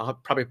I'll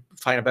probably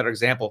find a better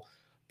example.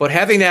 But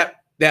having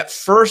that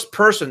first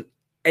person,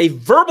 a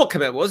verbal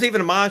commitment, wasn't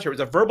even a monetary, it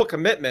was a verbal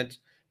commitment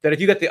that if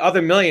you get the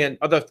other million,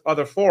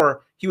 other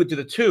 4, he would do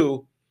the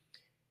 2.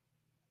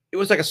 It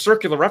was like a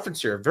circular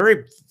reference here.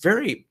 Very,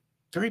 very,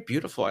 very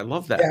beautiful. I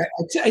love that.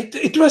 Yeah,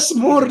 it was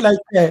more like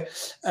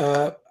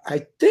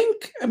I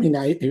think. I mean,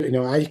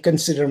 I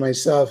consider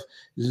myself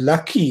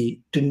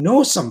lucky to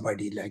know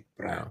somebody like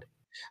Brad. Yeah.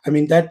 I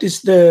mean, that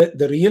is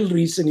the real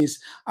reason is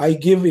I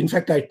give. In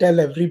fact, I tell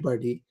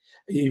everybody,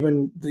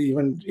 even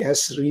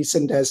as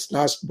recent as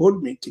last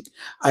board meeting,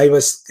 I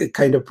was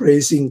kind of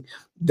praising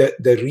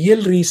the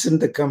real reason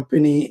the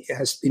company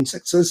has been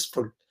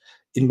successful,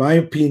 in my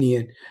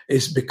opinion,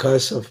 is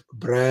because of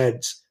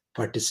Brad's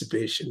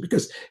participation.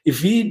 Because if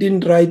he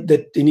didn't write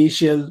that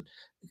initial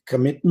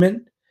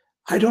commitment,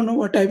 I don't know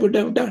what I would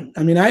have done.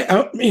 I mean,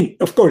 I mean,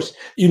 of course,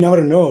 you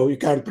never know. You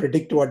can't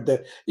predict what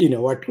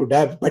what would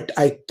have. But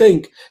I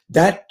think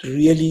that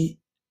really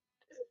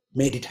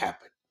made it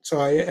happen. So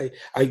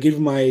I give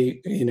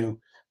my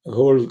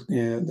whole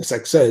the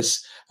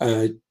success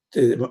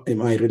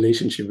my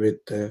relationship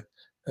with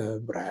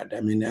Brad.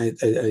 I mean,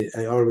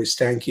 I always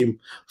thank him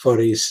for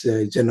his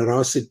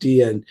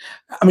generosity and,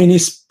 I mean,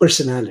 his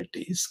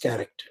personality, his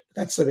character.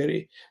 That's a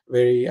very,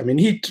 very, I mean,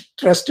 he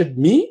trusted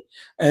me,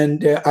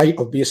 and I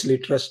obviously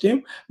trust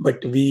him,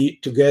 but we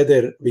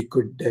together, we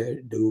could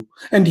do.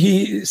 And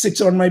he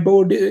sits on my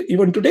board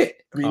even today.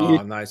 I mean,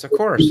 Oh, nice. Of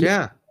course.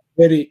 Yeah.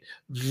 very,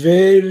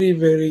 very,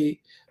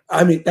 very,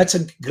 I mean, that's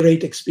a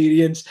great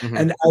experience. Mhm.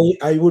 And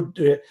I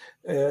would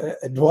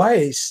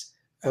advise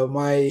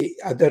my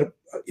other,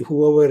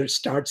 whoever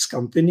starts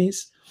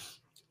companies,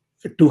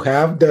 to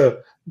have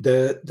the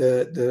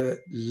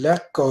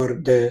luck or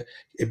the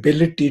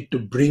ability to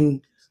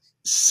bring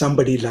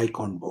somebody like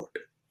on board.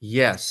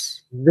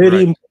 Yes. Very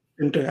Right.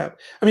 important to have.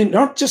 I mean,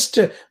 not just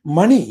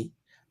money,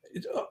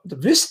 the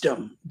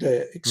wisdom,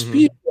 the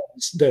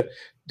experience, the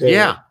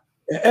Yeah.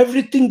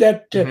 everything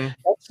that Mhm.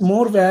 that's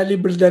more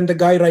valuable than the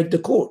guy write the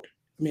code.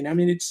 I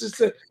mean, it's just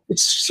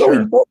it's so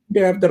Sure. important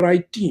to have the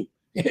right team.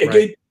 Again,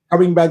 Right.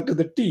 coming back to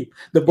the team,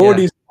 the board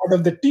Yeah. is part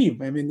of the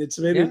team. I mean, it's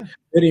very, Yeah.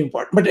 very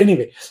important. But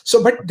anyway, so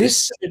but Okay.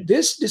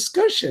 this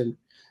discussion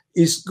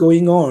is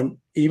going on,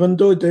 even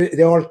though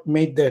they all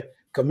made the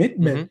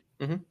commitment.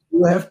 Mhm. Mhm.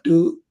 You have to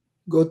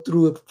go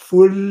through a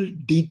full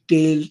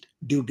detailed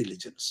due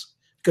diligence,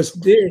 because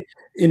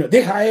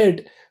they hired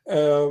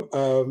uh,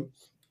 um,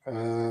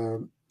 uh,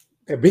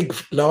 a big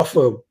law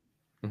firm.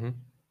 Mhm.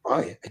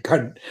 I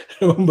can't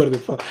remember the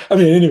firm. I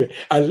mean, anyway,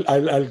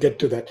 I'll get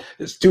to that.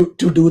 It's to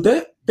do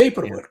the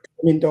paperwork.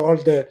 I mean, all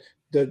the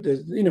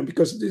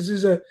because this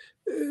is a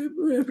It's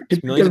millions of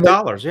typical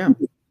dollars. Yeah.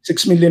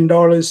 $6 million,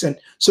 and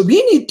so we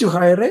need to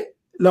hire a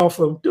law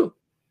firm too,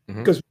 Mhm.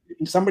 because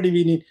somebody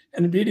we need,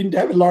 and we didn't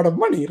have a lot of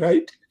money,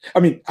 right? I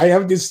mean, I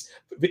have this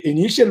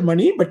initial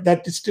money, but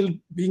that is still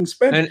being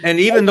spent. And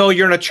even though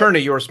you're an attorney,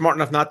 you were smart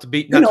enough not to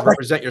but-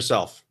 represent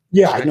yourself.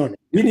 Yeah, I Right. know.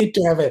 We need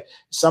to have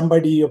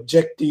somebody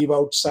objective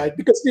outside,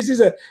 because this is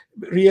a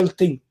real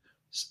thing.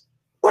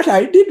 What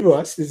I did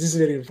was, this is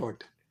very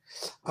important.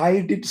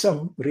 I did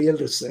some real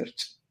research.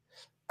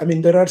 I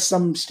mean, there are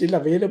some still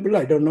available.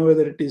 I don't know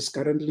whether it is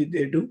currently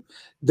they do.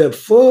 The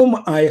firm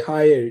I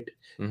hired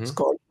is Mhm.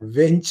 called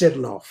Venture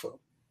Law Firm.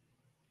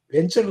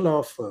 Venture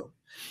Law Firm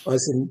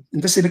was in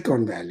the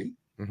Silicon Valley.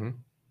 Mhm.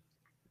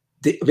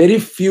 Very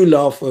few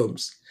law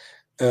firms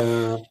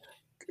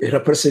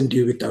represent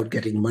you without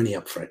getting money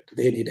upfront.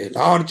 They need a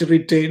large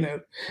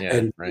retainer, Yeah.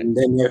 and, Right. and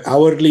then an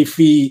hourly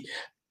fee.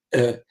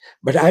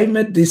 But I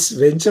met this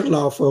venture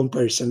law firm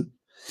person.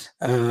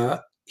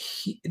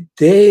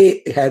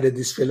 They had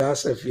this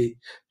philosophy,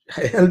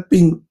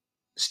 helping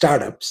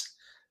startups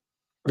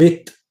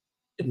with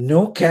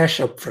no cash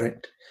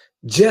upfront,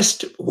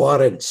 just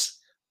warrants.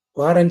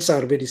 Warrants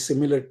are very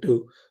similar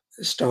to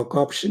stock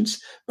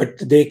options, but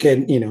they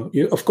can,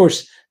 of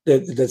course,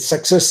 the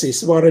success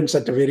is warrants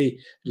at a very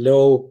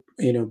low,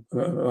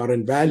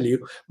 warrant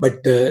value, but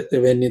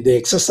when they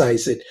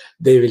exercise it,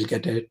 they will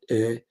get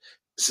it.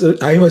 So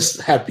I was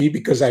happy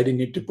because I didn't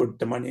need to put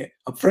the money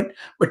upfront,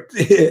 but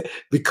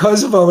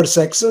because of our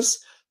success,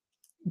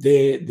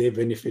 they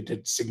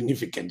benefited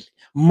significantly,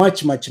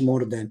 much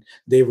more than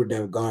they would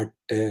have got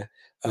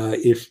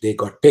if they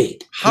got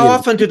paid. How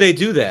often do they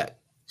do that?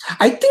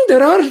 I think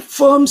there are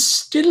firms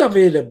still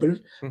available,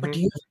 but Mhm.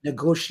 you have to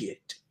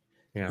negotiate.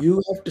 Yeah.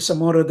 You have to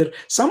some or other.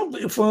 Some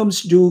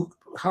firms do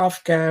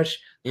half cash,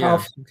 Yeah.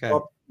 half Okay.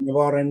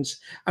 warrants.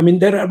 I mean,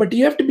 there are, but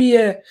you have to be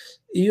a.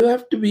 You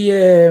have to be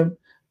a.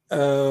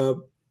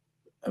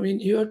 I mean,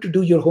 you have to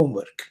do your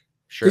homework.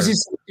 Sure. This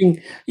is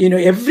something,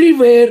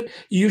 everywhere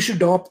you should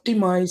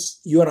optimize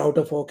your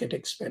out-of-pocket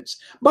expense.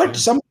 But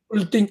Yeah. some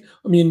people think,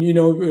 I mean,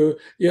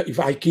 yeah, if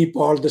I keep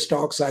all the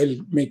stocks, I'll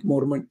make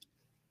more money.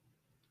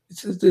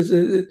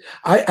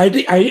 I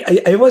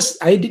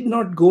did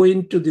not go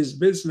into this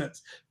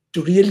business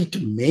to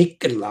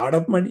make a lot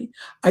of money.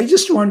 I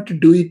just want to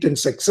do it and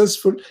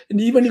successful. And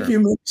even if Sure. you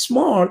make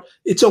small,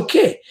 it's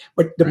okay.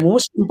 But the Right.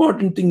 most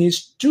important thing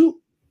is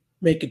to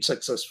make it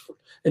successful.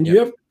 And Yeah. you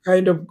have to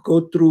kind of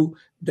go through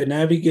the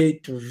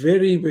navigate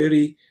very,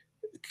 very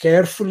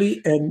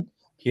carefully. And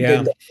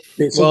Yeah.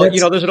 so Well, that's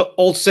there's an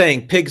old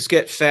saying, pigs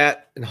get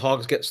fat and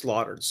hogs get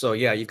slaughtered. So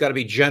yeah, you've got to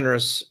be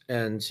generous.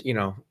 And,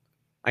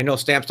 I know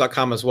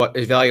stamps.com is what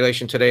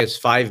evaluation today is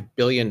 $5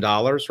 billion,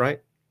 right?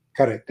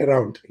 correct,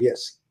 around,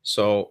 yes.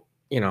 So,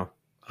 how Yeah,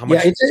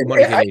 much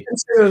money do you I need?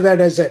 consider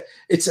that as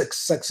it's a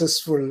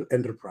successful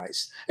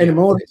enterprise, and Yeah.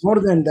 more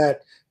than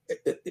that,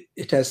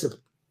 it has a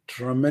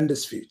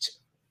tremendous future.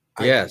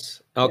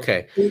 Yes.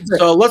 Okay. It's a-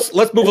 So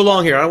let's move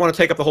along here. I don't want to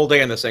take up the whole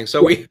day on this thing.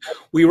 So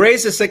we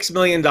raised the $6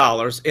 million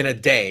in a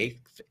day.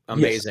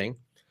 Amazing.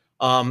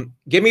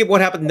 Give me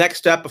what happened next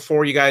step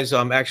before you guys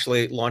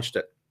actually launched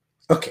it.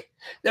 Okay.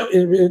 Now,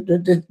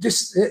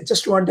 this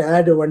just want to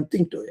add one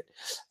thing to it.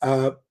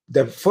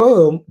 The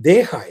firm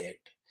they hired,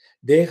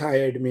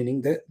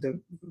 meaning the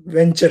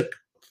venture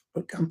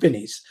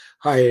companies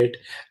hired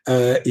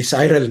is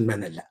Ireland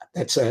Manila.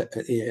 That's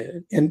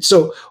and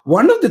so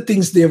one of the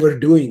things they were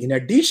doing, in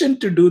addition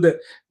to do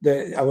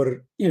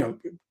our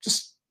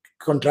just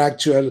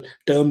contractual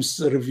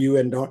terms review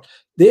and all.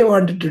 They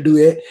wanted to do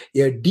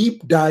a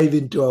deep dive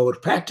into our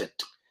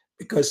patent,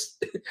 because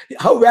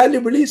how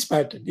valuable is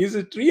patent? Is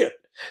it real?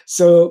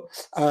 So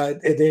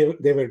they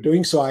were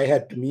doing so. I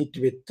had to meet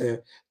with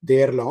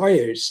their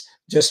lawyers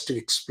just to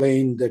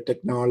explain the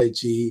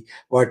technology,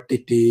 what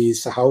it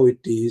is, how it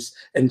is,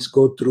 and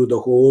go through the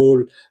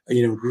whole,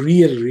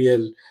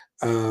 real.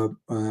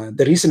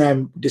 The reason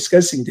I'm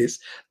discussing this,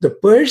 the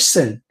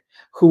person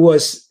who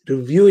was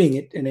reviewing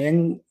it, an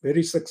young,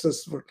 very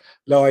successful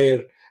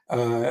lawyer,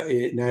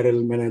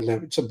 Narel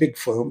Manila, it's a big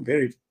firm,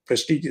 very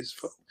prestigious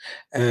firm.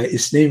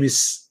 His name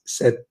is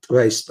Seth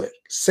Weisberg.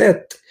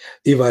 Seth,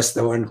 he was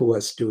the one who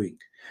was doing.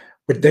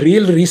 But the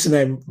real reason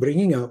I'm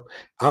bringing up,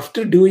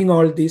 after doing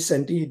all this,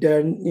 and he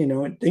done,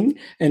 thing,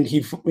 and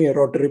he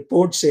wrote a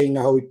report saying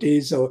how it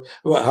is, or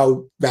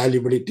how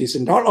valuable it is,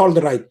 and all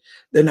the right.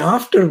 Then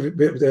after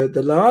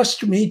the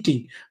last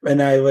meeting,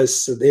 when I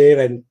was there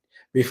and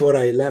before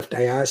I left,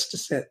 I asked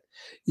Seth,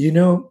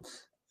 don't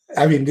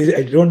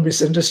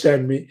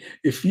misunderstand me.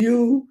 If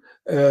you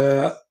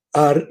are,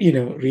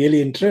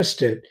 really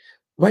interested,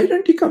 why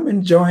don't you come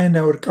and join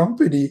our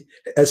company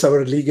as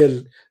our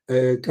legal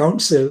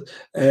counsel?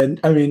 And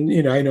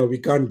I know we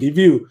can't give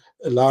you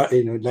a lot,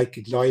 like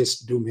lawyers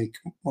do make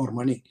more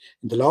money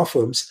in the law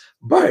firms,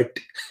 but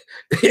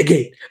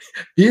again,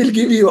 we'll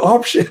give you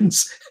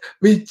options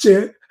which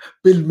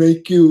will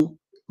make you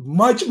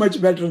much,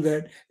 much better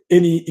than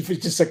if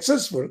it is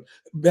successful,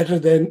 better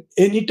than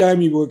any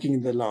time you're working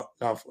in the law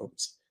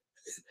firms.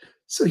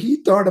 So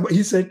he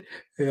said,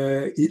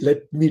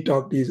 let me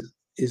talk to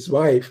his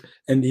wife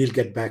and he'll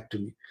get back to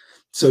me.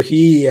 So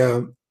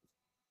the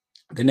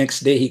next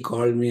day he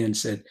called me and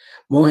said,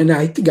 Mohan,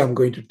 I think I'm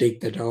going to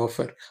take that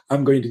offer.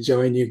 I'm going to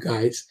join you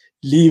guys,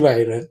 leave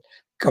IRL,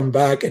 come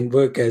back and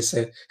work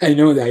I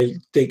know that I'll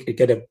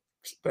get a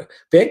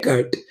pay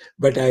cut,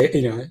 but I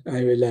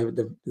will have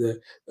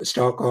the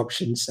stock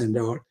options and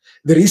all.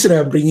 The reason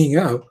I'm bringing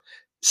up,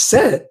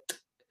 Seth,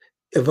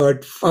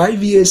 about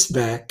 5 years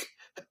back,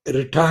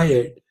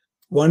 retired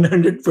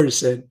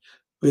 100%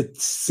 with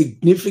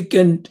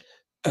significant,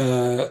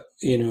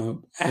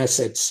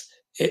 assets,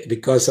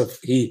 because of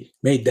he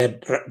made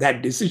that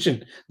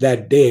decision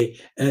that day,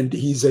 and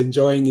he's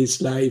enjoying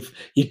his life.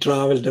 He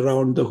traveled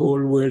around the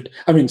whole world.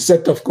 I mean,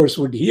 Seth, of course,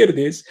 would hear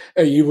this.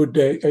 He would,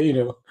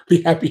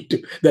 be happy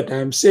to that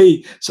I'm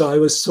saying. So I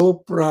was so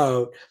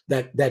proud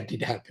that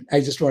did happen.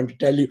 I just want to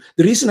tell you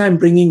the reason I'm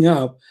bringing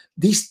up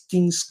these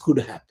things could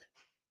happen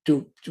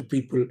to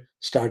people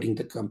starting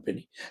the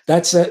company.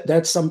 That's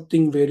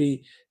something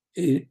very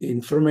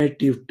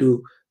informative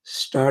to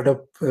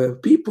startup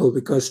people,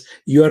 because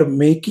you are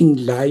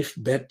making life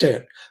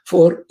better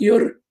for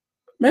your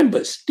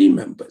team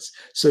members.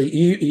 So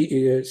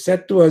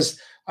Seth was,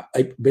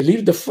 I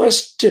believe, the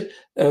first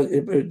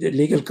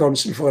legal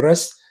counsel for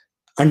us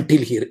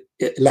until he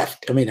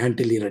left.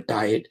 Until he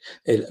retired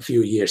a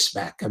few years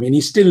back.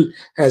 He still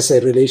has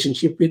a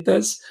relationship with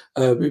us.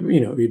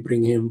 We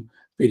bring him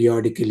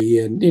periodically,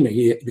 and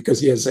because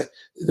he has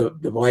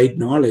the wide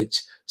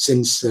knowledge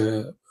since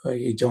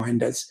he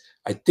joined us,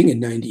 I think in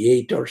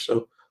 98 or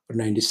so, or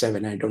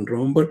 97, I don't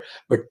remember,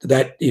 but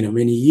that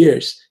many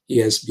years he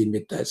has been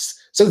with us.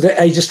 So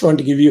I just want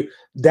to give you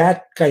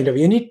that kind of,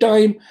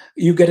 anytime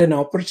you get an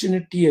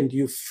opportunity and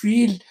you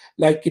feel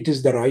like it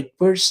is the right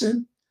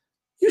person,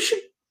 you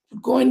should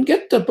go and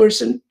get the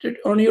person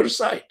on your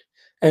side.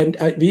 And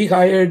we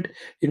hired,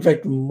 in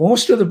fact,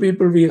 most of the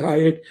people we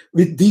hired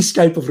with this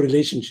type of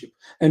relationship.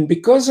 And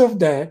because of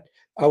that,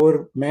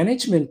 our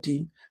management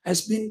team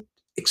has been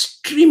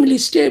extremely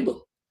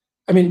stable.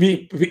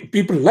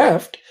 People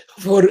left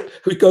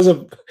because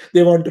of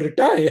they want to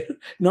retire,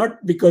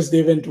 not because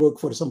they went to work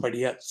for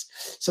somebody else.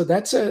 So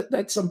that's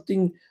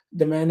something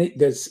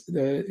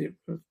the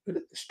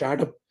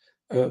startup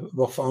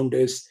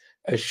founders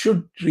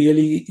should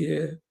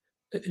really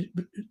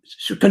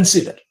should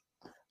consider.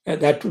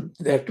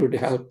 That would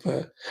help.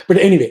 But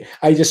anyway,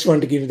 I just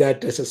want to give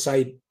that as a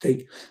side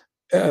thing.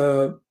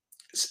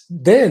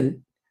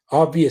 Then,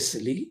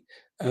 obviously,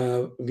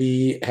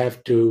 we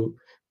have to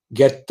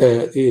get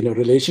the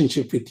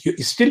relationship with you.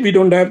 Still, we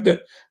don't have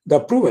the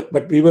approval,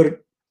 but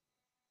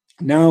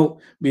now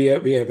we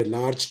have a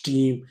large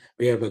team.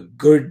 We have a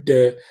good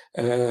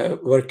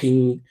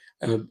working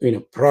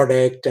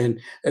product and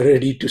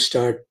ready to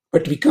start.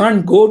 But we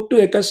can't go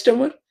to a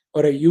customer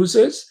or a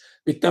users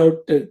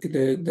without the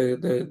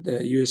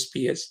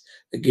USPS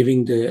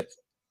giving the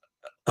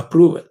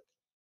approval.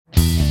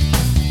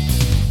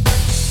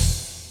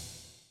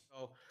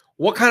 So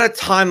what kind of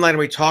timeline are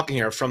we talking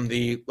here, from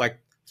the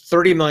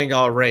 $30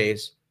 million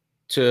raise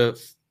to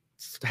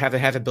have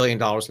 $500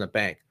 million in the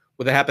bank?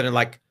 Would that happen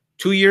in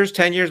 2 years,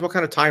 10 years? What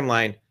kind of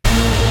timeline